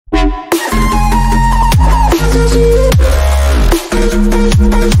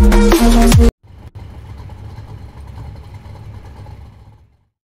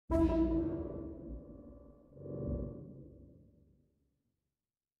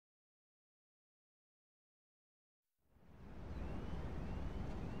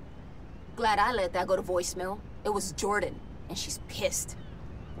glad I let that go to voicemail. It was Jordan, and she's pissed.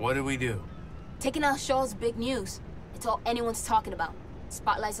 What did we do? Taking out Shaw's big news. It's all anyone's talking about.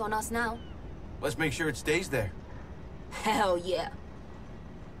 Spotlight's on us now. Let's make sure it stays there. Hell yeah.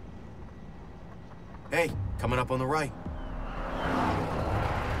 Hey, coming up on the right.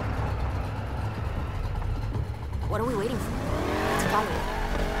 What are we waiting for? Let's follow it.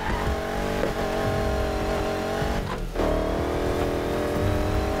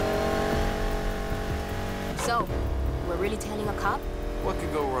 So, we're really tailing a cop? What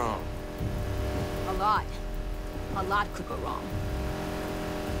could go wrong? A lot. A lot could go wrong.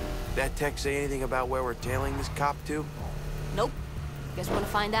 That text say anything about where we're tailing this cop to? Nope. Guess we're gonna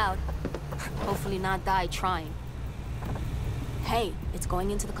find out. Hopefully not die trying. Hey, it's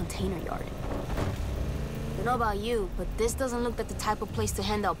going into the container yard. Don't know about you, but this doesn't look like the type of place to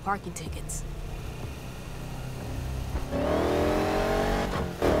hand out parking tickets.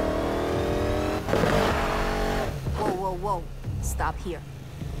 Whoa, whoa, whoa. Stop here.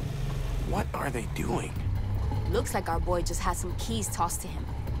 What are they doing? Looks like our boy just had some keys tossed to him.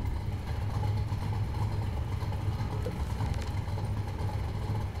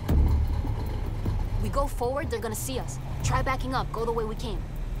 We go forward, they're gonna see us. Try backing up, go the way we came.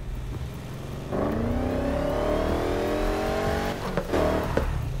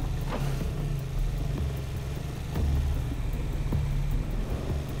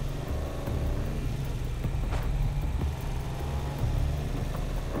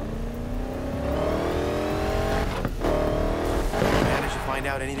 Managed to find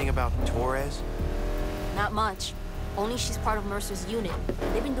out anything about Torres? Not much. Only she's part of Mercer's unit.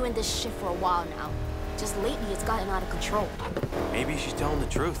 They've been doing this shit for a while now. Just lately, it's gotten out of control. Maybe she's telling the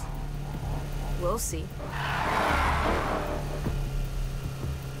truth. We'll see. I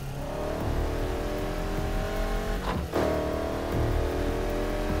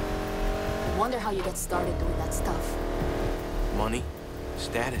wonder how you get started doing that stuff. Money?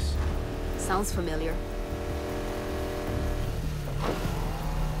 Status? Sounds familiar.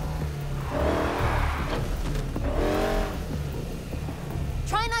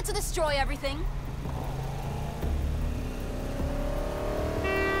 Try not to destroy everything.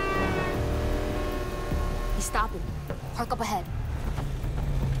 He's stopping. Park up ahead.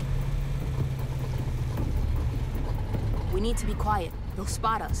 We need to be quiet. They'll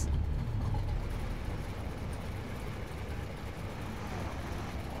spot us.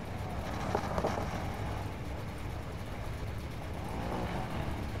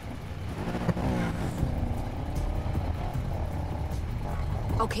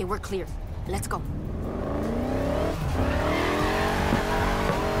 Okay, we're clear. Let's go. You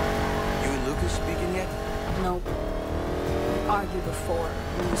and Lucas speaking yet? Nope. We argued before.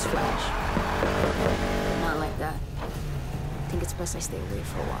 Newsflash. Not like that. I think it's best I stay away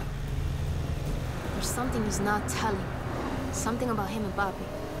for a while. There's something he's not telling. Something about him and Papi.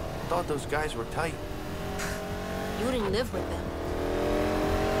 Thought those guys were tight. You didn't live with them.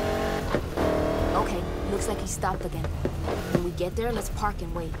 Okay, looks like he stopped again. When we get there, let's park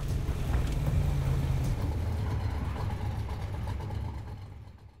and wait.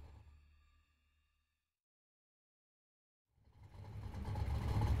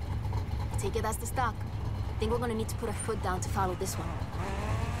 Take it as the stock. Think we're gonna need to put our foot down to follow this one.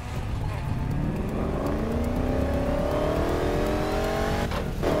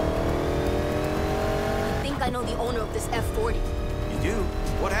 I think I know the owner of this F-40. You do?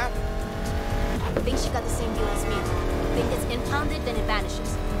 What happened? I think she got the same deal as me. Think it's impounded, then it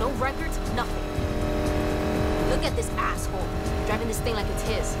vanishes. No records, nothing. Look at this asshole, driving this thing like it's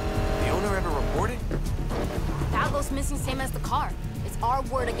his. The owner ever reported? That goes missing same as the car. It's our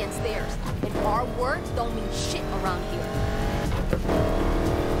word against theirs. And our words don't mean shit around here.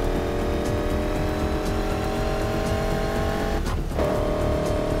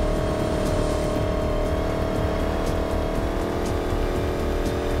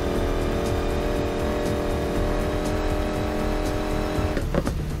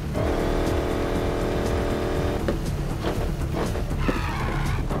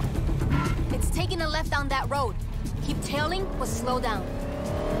 It's taking a left down that road. Keep tailing, but slow down.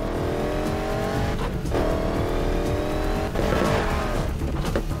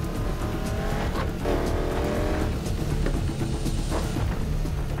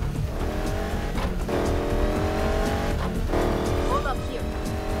 Hold up here.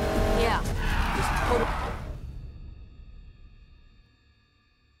 Yeah, just put it.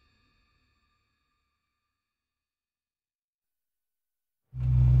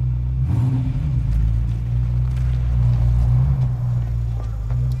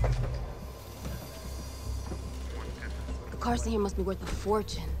 Cars in here must be worth a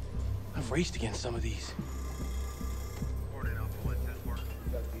fortune. I I've raced against some of these.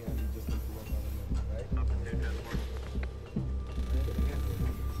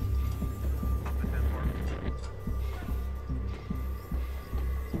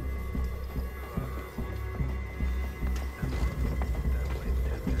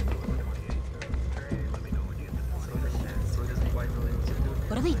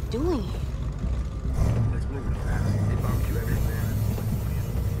 What are they doing?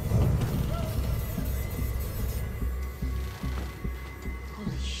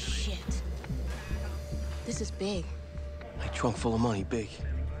 Holy shit. This is big. Like trunk full of money, big.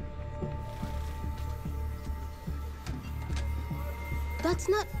 That's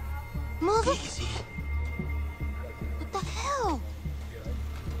not... Mother... Easy. What the hell?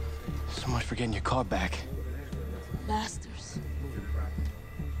 So much for getting your car back. Bastards.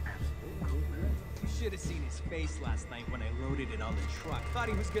 You should have seen his face last night when I loaded it on the truck. Thought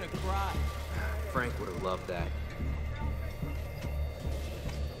he was gonna cry. Frank would have loved that.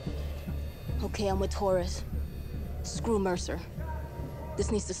 Okay, I'm with Torres. Screw Mercer.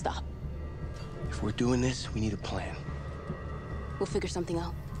 This needs to stop. If we're doing this, we need a plan. We'll figure something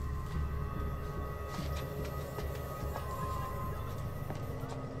out.